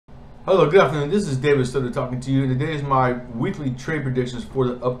Hello, good afternoon. This is David Sutter talking to you. Today is my weekly trade predictions for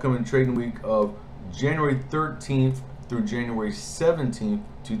the upcoming trading week of January 13th through January 17th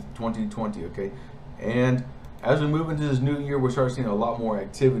to 2020. Okay, and as we move into this new year, we're starting seeing a lot more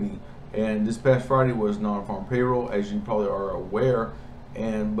activity. And this past Friday was non-farm payroll, as you probably are aware.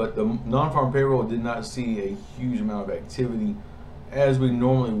 But the non-farm payroll did not see a huge amount of activity as we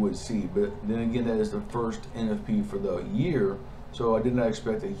normally would see. But then again, that is the first NFP for the year. So I did not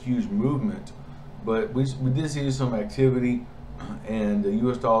expect a huge movement, but we did see some activity, and the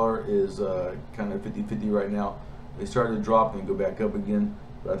US dollar is kind of 50-50 right now. It started to drop and go back up again,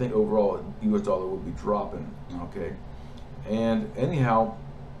 but I think overall US dollar will be dropping. Okay, and anyhow,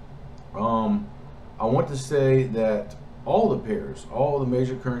 I want to say that all the pairs, all the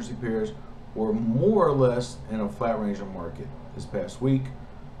major currency pairs, were more or less in a flat range of market this past week,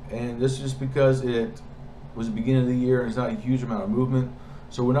 and this is just because it was the beginning of the year and it's not a huge amount of movement,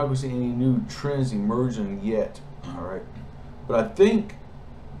 so we're not going to see any new trends emerging yet. All right, but I think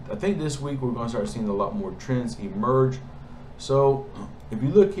this week we're going to start seeing a lot more trends emerge. So if you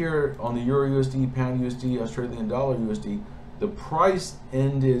look here on the Euro USD, Pound USD, Australian Dollar USD, the price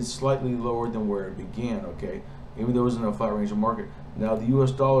ended slightly lower than where it began. Okay, even though it was in a flat range of market. Now the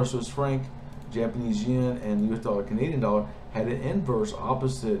US dollar, Swiss franc, Japanese yen, and the US dollar, Canadian dollar had an inverse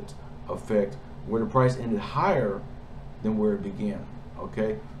opposite effect, where the price ended higher than where it began.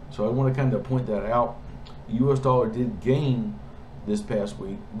 Okay, so I want to kind of point that out. The US dollar did gain this past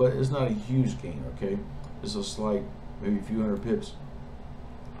week, but it's not a huge gain. Okay, it's a slight, maybe a few hundred pips.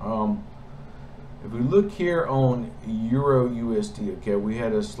 If we look here on Euro USD, okay, we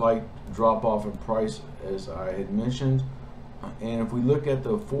had a slight drop off in price, as I had mentioned. And if we look at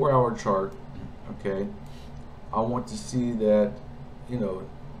the 4-hour chart, okay, I want to see that, you know,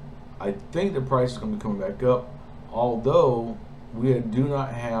 I think the price is going to be coming back up, although we do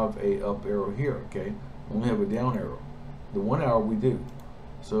not have a up arrow here. Okay, we only have a down arrow. The 1 hour we do.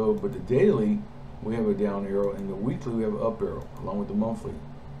 So, but the daily we have a down arrow, and the weekly we have an up arrow, along with the monthly.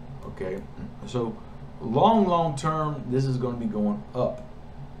 Okay, so long term, this is going to be going up.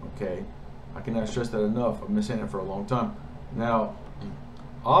 Okay, I cannot stress that enough. I've been saying it for a long time. Now,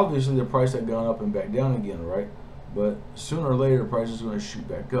 obviously the price had gone up and back down again, right? But sooner or later, the price is going to shoot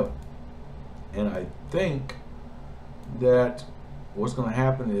back up. And I think that what's going to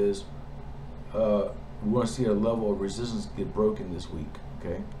happen is we're going to see a level of resistance get broken this week.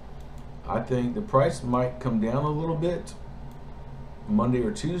 Okay, I think the price might come down a little bit Monday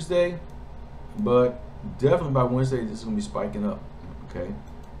or Tuesday, but definitely by Wednesday this is going to be spiking up. Okay,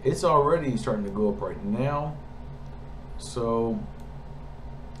 it's already starting to go up right now, so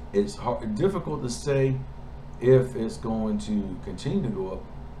it's difficult to say if it's going to continue to go up.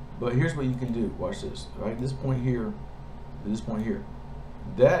 But here's what you can do. Watch this. Right, this point here, this point here,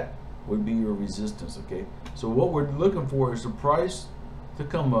 that would be your resistance. Okay, so what we're looking for is the price to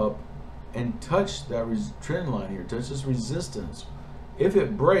come up and touch that trend line here, touch this resistance. If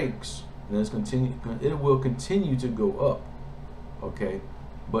it breaks, then it will continue to go up. Okay,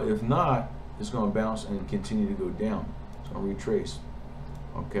 but if not, it's going to bounce and continue to go down. It's going to retrace.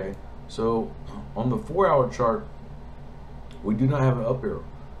 Okay, so on the 4-hour chart, we do not have an up arrow.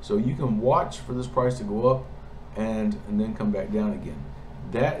 So you can watch for this price to go up and then come back down again.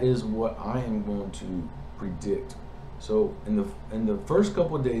 That is what I am going to predict. So in the first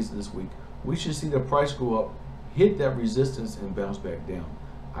couple of days of this week, we should see the price go up, hit that resistance, and bounce back down.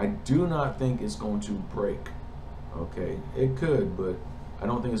 I do not think it's going to break. Okay, it could, but I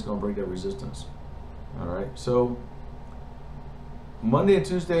don't think it's going to break that resistance. All right, so Monday and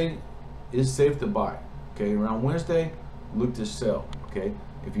Tuesday is safe to buy. Okay, around Wednesday, look to sell. Okay,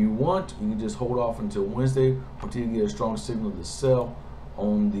 if you want, you can just hold off until Wednesday until you get a strong signal to sell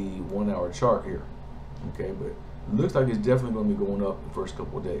on the 1-hour chart here. Okay, but it looks like it's definitely going to be going up the first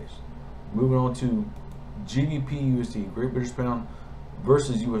couple of days. Moving on to GBP USD, Great British Pound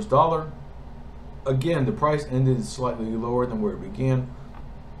versus US dollar. Again, the price ended slightly lower than where it began.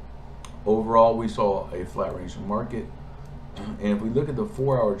 Overall, we saw a flat range of market. And if we look at the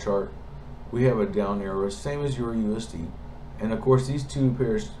 4-hour chart, we have a down arrow, same as Euro USD. And of course, these two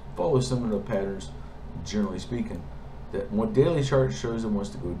pairs follow similar patterns, generally speaking. That one daily chart shows it wants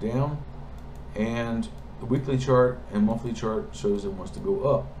to go down, and the weekly chart and monthly chart shows it wants to go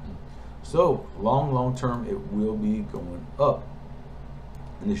up. So long term, it will be going up.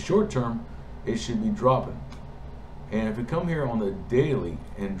 In the short term, it should be dropping. And if we come here on the daily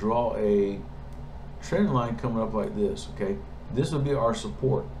and draw a trend line coming up like this, okay, this will be our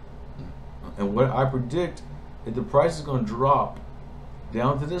support. And what I predict is the price is going to drop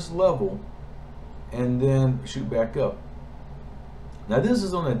down to this level and then shoot back up. Now this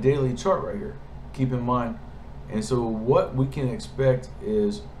is on a daily chart right here, keep in mind. And so what we can expect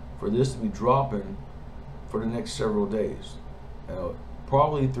is for this to be dropping for the next several days,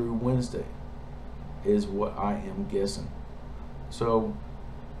 probably through Wednesday is what I am guessing. So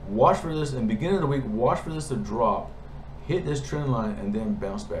watch for this in the beginning of the week, watch for this to drop, hit this trend line, and then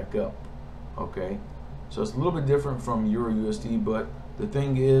bounce back up. Okay, so it's a little bit different from Euro USD, but the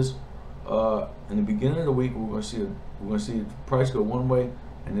thing is, in the beginning of the week, we're going to see the price go one way,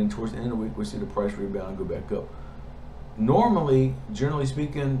 and then towards the end of the week, we see the price rebound and go back up. Normally, generally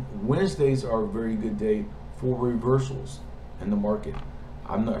speaking, Wednesdays are a very good day for reversals in the market.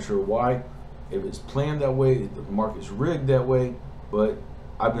 I'm not sure why, if it's planned that way, if the market's rigged that way, but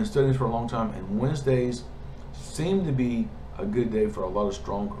I've been studying this for a long time, and Wednesdays seem to be a good day for a lot of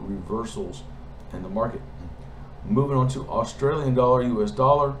strong reversals in the market. Moving on to Australian dollar, US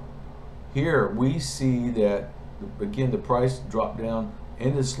dollar. Here we see that, again, the price dropped down,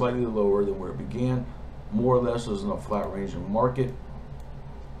 ended slightly lower than where it began. More or less was in a flat range in the market.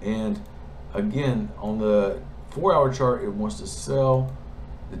 And again, on the 4-hour chart, it wants to sell.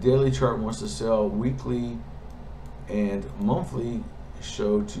 The daily chart wants to sell. Weekly and monthly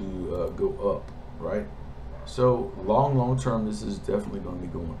show to go up, right? So long term, this is definitely going to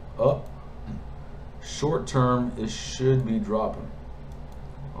be going up. Short term, it should be dropping.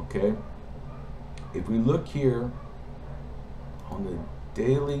 Okay, if we look here on the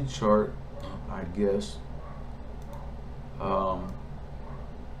daily chart, I guess,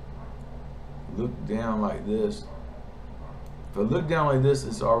 look down like this. If I look down like this,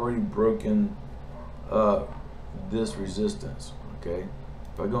 it's already broken this resistance. Okay,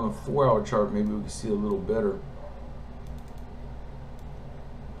 if I go on a 4-hour chart, maybe we can see a little better.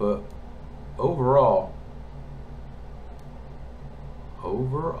 But overall,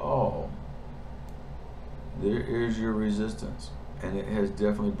 there is your resistance, and it has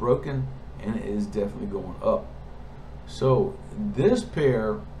definitely broken, and it is definitely going up. So this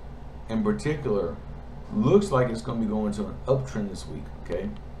pair in particular looks like it's going to be going to an uptrend this week. Okay,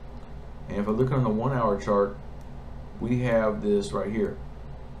 and if I look on the 1-hour chart, we have this right here.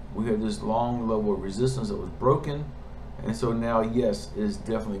 We have this long level of resistance that was broken, and so now, yes, it's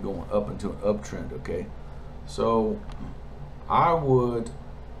definitely going up into an uptrend. Okay, so I would,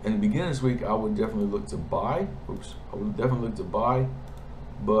 in the beginning of this week, I would definitely look to buy. I would definitely look to buy,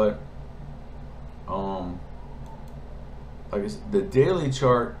 but like I said, the daily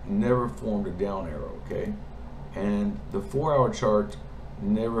chart never formed a down arrow. Okay, and the 4-hour chart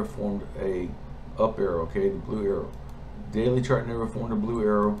never formed a up arrow. Okay, the blue arrow. Daily chart never formed a blue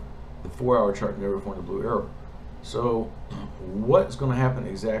arrow. The 4-hour chart never formed a blue arrow. So what's going to happen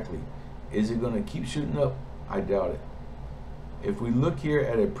exactly? Is it going to keep shooting up? I doubt it. If we look here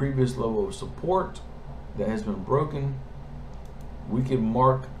at a previous level of support that has been broken, we can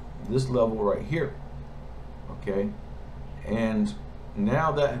mark this level right here. Okay, and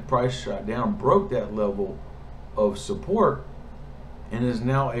now that price shot down, broke that level of support, and is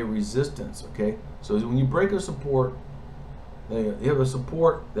now a resistance. Okay, so when you break a support, you have a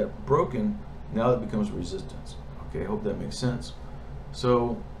support that broken, now it becomes resistance. Okay, I hope that makes sense.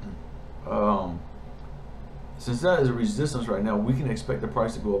 So since that is a resistance right now, we can expect the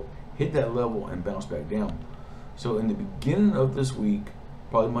price to go up, hit that level, and bounce back down. So in the beginning of this week,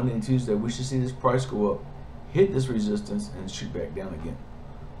 probably Monday and Tuesday, we should see this price go up, hit this resistance, and shoot back down again.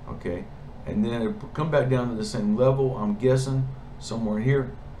 Okay, and then it'll come back down to the same level, I'm guessing, somewhere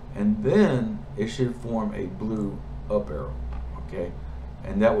here, and then it should form a blue up arrow. Okay,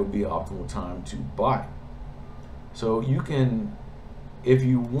 and that would be optimal time to buy. So you can, if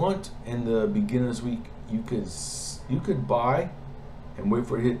you want, in the beginning of this week, you could buy and wait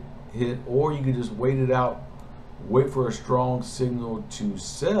for it to hit, or you could just wait it out, wait for a strong signal to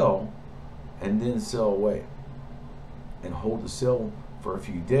sell, and then sell away and hold the sell for a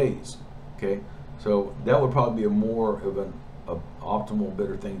few days. Okay, so that would probably be a more of an optimal,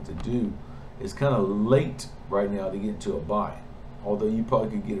 better thing to do. It's kind of late right now to get to a buy, although you probably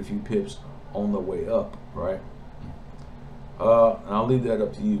could get a few pips on the way up, right? And I'll leave that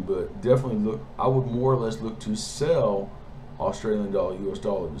up to you, but definitely look, I would more or less look to sell Australian dollar, US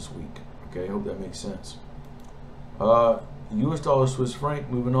dollar this week. Okay, I hope that makes sense. US dollar, Swiss franc,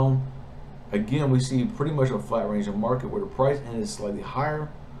 moving on. Again, we see pretty much a flat range of market where the price ended slightly higher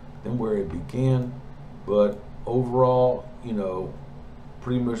than where it began, but overall, you know,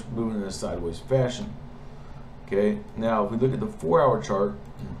 pretty much moving in a sideways fashion. Okay, now if we look at the 4-hour chart,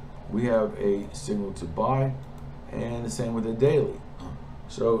 we have a signal to buy, and the same with the daily.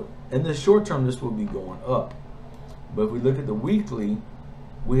 So in the short term, this will be going up, but if we look at the weekly,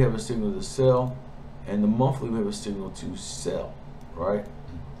 we have a signal to sell, and the monthly we have a signal to sell, right?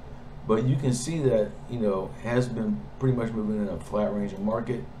 But you can see that, you know, has been pretty much moving in a flat ranging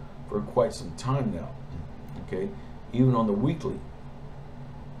market for quite some time now, okay, even on the weekly.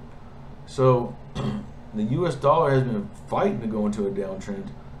 So the US dollar has been fighting to go into a downtrend,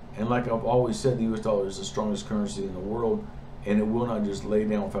 and like I've always said, the US dollar is the strongest currency in the world, and it will not just lay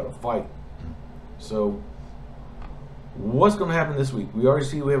down without a fight. So what's going to happen this week? We already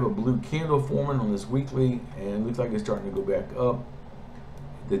see we have a blue candle forming on this weekly, and it looks like it's starting to go back up.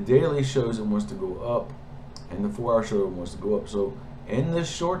 The daily shows it wants to go up, and the 4-hour show it wants to go up. So in this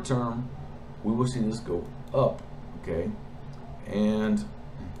short term, we will see this go up, okay? And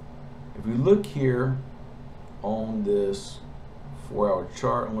if we look here on this 4-hour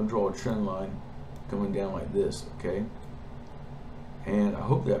chart, I'm going to draw a trend line coming down like this, okay? And I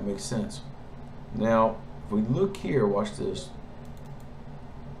hope that makes sense. Now, if we look here, watch this.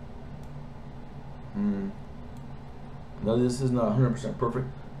 No, this is not 100% perfect,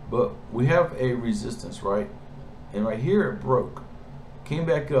 but we have a resistance, right? And right here it broke, came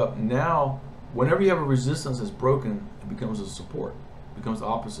back up. Now, whenever you have a resistance that's broken, it becomes a support, it becomes the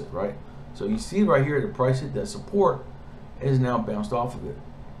opposite, right? So you see right here, the price hit that support and is now bounced off of it.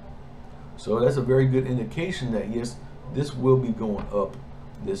 So that's a very good indication that yes, this will be going up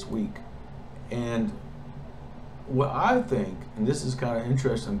this week. And what I think, and this is kind of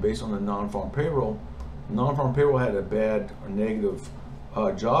interesting based on the non-farm payroll had a bad or negative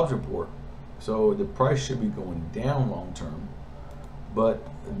jobs report. So the price should be going down long term. But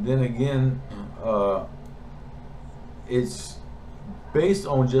then again, it's based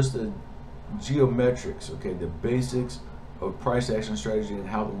on just the geometrics, okay, the basics of price action strategy and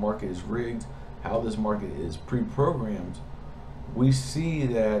how the market is rigged, how this market is pre-programmed. We see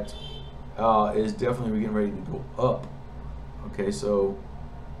that is definitely getting ready to go up. Okay, so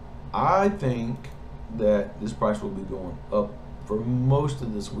I think that this price will be going up for most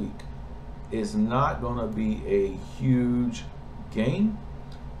of this week. It's not going to be a huge gain.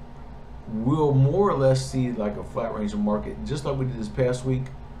 We'll more or less see like a flat range of market, just like we did this past week,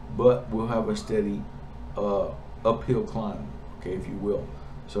 but we'll have a steady uphill climb, okay, if you will.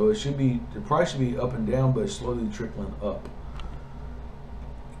 So it should be, the price should be up and down, but slowly trickling up.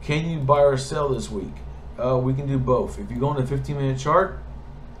 Can you buy or sell this week? We can do both. If you go on the 15-minute chart,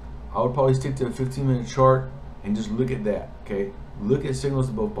 I would probably stick to a 15-minute chart and just look at that, okay? Look at signals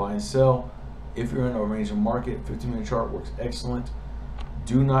to both buy and sell. If you're in a range of market, 15-minute chart works excellent.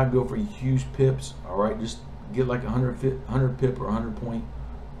 Do not go for huge pips, all right? Just get like 100 pip or 100 point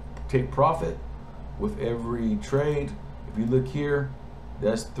take profit with every trade. If you look here,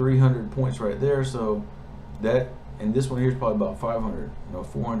 that's 300 points right there. So that, and this one here is probably about 500,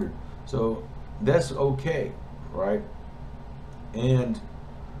 400. So that's okay, right? And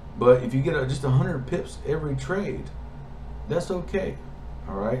but if you get just 100 pips every trade, that's okay,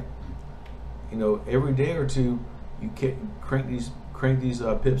 all right? Every day or two, you can crank these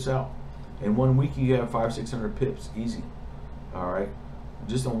pips out. In 1 week, you have 500-600 pips easy, all right?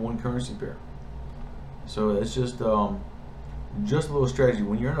 Just on one currency pair. So it's just a little strategy.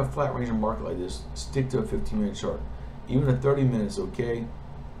 When you're in a flat ranging market like this, stick to a 15-minute chart. Even a 30 minutes, okay,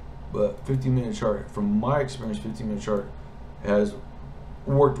 but 15-minute chart, from my experience, 15-minute chart has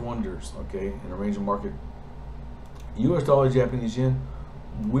worked wonders, okay, in a range of market. US dollar, Japanese yen,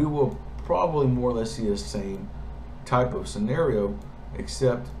 we will probably more or less see the same type of scenario,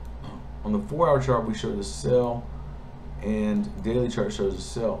 except on the 4-hour chart we show the sell and daily chart shows the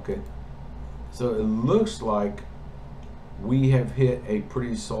sell, okay? So it looks like we have hit a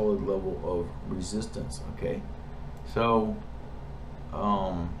pretty solid level of resistance, okay? So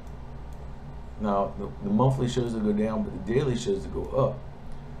now the monthly shows to go down, but the daily shows to go up.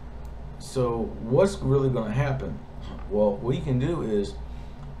 So what's really going to happen? Well, what you can do is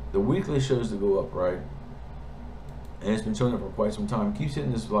the weekly shows to go up, right? And it's been showing up for quite some time. It keeps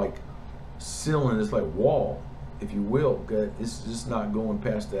hitting this like ceiling, this like wall, if you will. Okay? It's just not going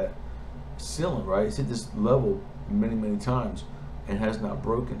past that ceiling, right? It's hit this level many times and has not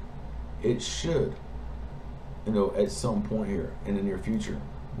broken. It should, at some point here in the near future.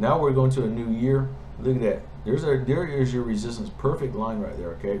 Now we're going to a new year. Look at that. There is your resistance. Perfect line right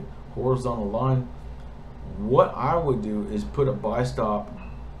there, okay? Horizontal line. What I would do is put a buy stop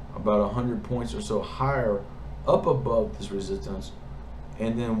about 100 points or so higher up above this resistance,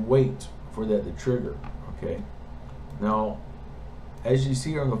 and then wait for that to trigger, okay? Now, as you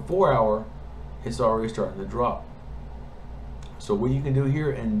see on the 4-hour, it's already starting to drop. So what you can do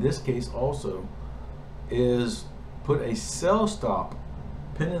here in this case also is put a sell stop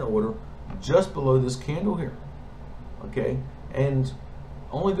pennant order just below this candle here, okay? And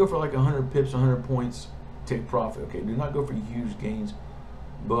only go for like 100 pips, 100 points take profit. Okay, do not go for huge gains,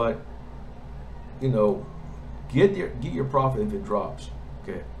 but you know, get your profit if it drops.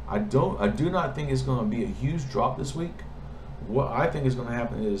 Okay, I do not think it's going to be a huge drop this week. What I think is going to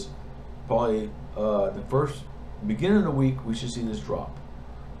happen is probably the first beginning of the week we should see this drop,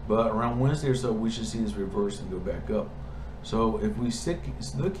 but around Wednesday or so we should see this reverse and go back up. So if we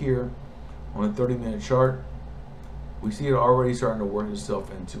look here on a 30-minute chart, we see it already starting to work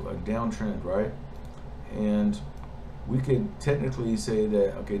itself into a downtrend, right? And we could technically say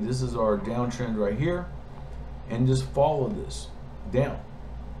that, okay, this is our downtrend right here, and just follow this down.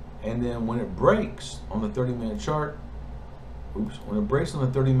 And then when it breaks on the 30-minute chart, when it breaks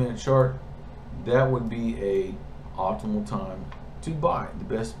on the 30-minute chart, that would be a optimal time to buy, the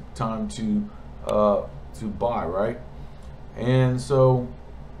best time to buy, right? And so,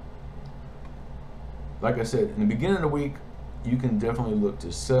 like I said, in the beginning of the week, you can definitely look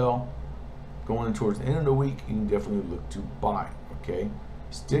to sell. Going towards the end of the week, you can definitely look to buy, okay?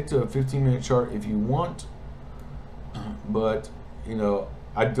 Stick to a 15-minute chart if you want, but, you know,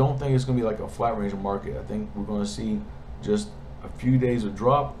 I don't think it's going to be like a flat range market. I think we're going to see just a few days of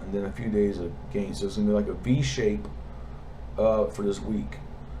drop and then a few days of gain. So it's going to be like a V shape for this week.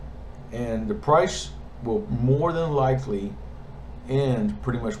 And the price will more than likely end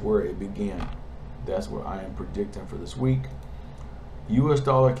pretty much where it began. That's what I am predicting for this week. US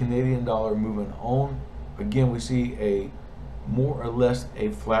dollar, Canadian dollar moving on. Again, we see a more or less a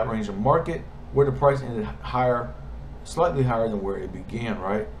flat range of market where the price ended higher, slightly higher than where it began,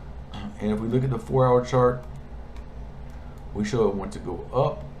 right? And if we look at the 4-hour chart, we show it went to go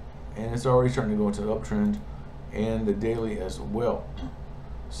up, and it's already starting to go into the uptrend, and the daily as well.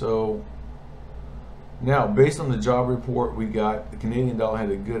 So now, based on the job report we got, the Canadian dollar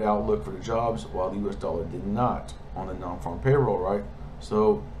had a good outlook for the jobs, while the US dollar did not on the non-farm payroll, right?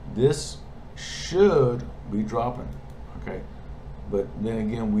 So this should be dropping, okay? But then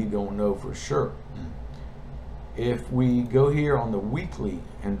again, we don't know for sure. If we go here on the weekly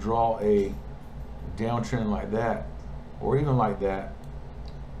and draw a downtrend like that, or even like that,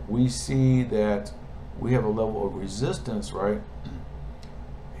 we see that we have a level of resistance, right?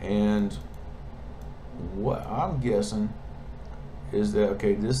 And what I'm guessing is that,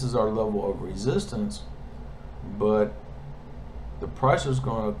 okay, this is our level of resistance, but the price is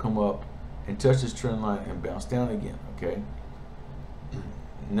going to come up and touch this trend line and bounce down again, okay?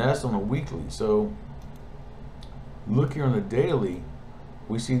 And that's on a weekly. So look here on the daily,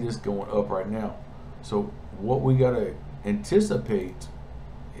 we see this going up right now. So what we got to anticipate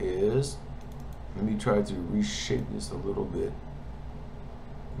is, let me try to reshape this a little bit,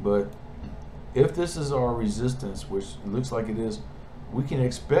 but if this is our resistance, which looks like it is, we can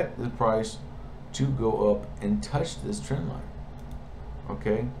expect the price to go up and touch this trend line,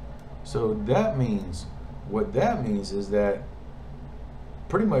 okay? So that means, what that means is that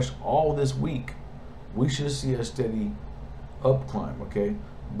pretty much all this week we should see a steady up climb, okay?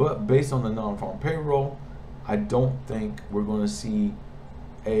 But based on the non-farm payroll, I don't think we're going to see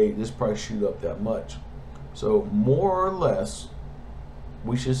this price shoot up that much. So more or less,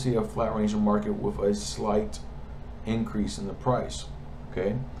 we should see a flat range of market with a slight increase in the price,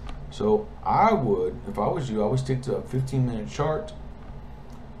 okay? So I would, if I was you, I would stick to a 15-minute chart,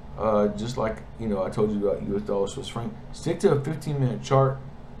 just like, you know, I told you about US dollar, Swiss franc. Stick to a 15-minute chart,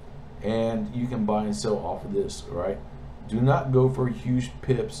 and you can buy and sell off of this, right? Do not go for huge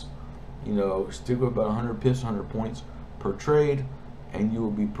pips. You know, stick with about 100 pips, 100 points per trade, and you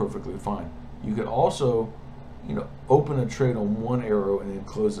will be perfectly fine. You could also, you know, open a trade on one arrow and then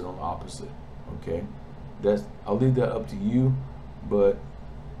close it on the opposite, okay? I'll leave that up to you, but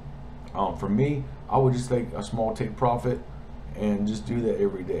for me, I would just take a small take profit and just do that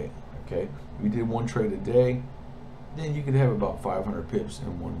every day, okay? If you did one trade a day, then you could have about 500 pips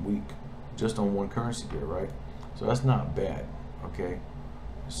in 1 week just on one currency pair, right? So that's not bad, okay?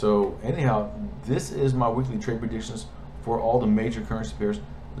 So anyhow, this is my weekly trade predictions for all the major currency pairs.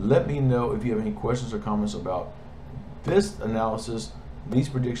 Let me know if you have any questions or comments about this analysis, these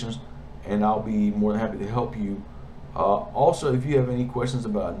predictions, and I'll be more than happy to help you. Also, if you have any questions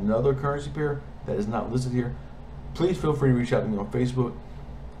about another currency pair that is not listed here, please feel free to reach out to me on Facebook.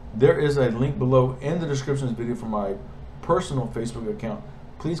 There is a link below in the description of this video for my personal Facebook account.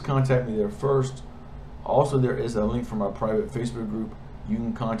 Please contact me there first. Also, there is a link for my private Facebook group. You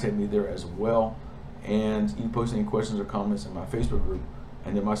can contact me there as well, and you can post any questions or comments in my Facebook group,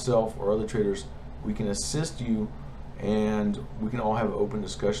 and then myself or other traders, we can assist you, and we can all have an open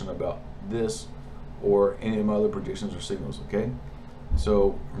discussion about this or any of my other predictions or signals, okay?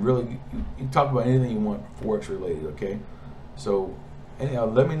 So really, you talk about anything you want Forex related, okay? So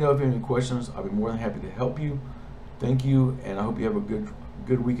And let me know if you have any questions. I'll be more than happy to help you. Thank you, and I hope you have a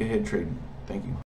good week ahead trading. Thank you.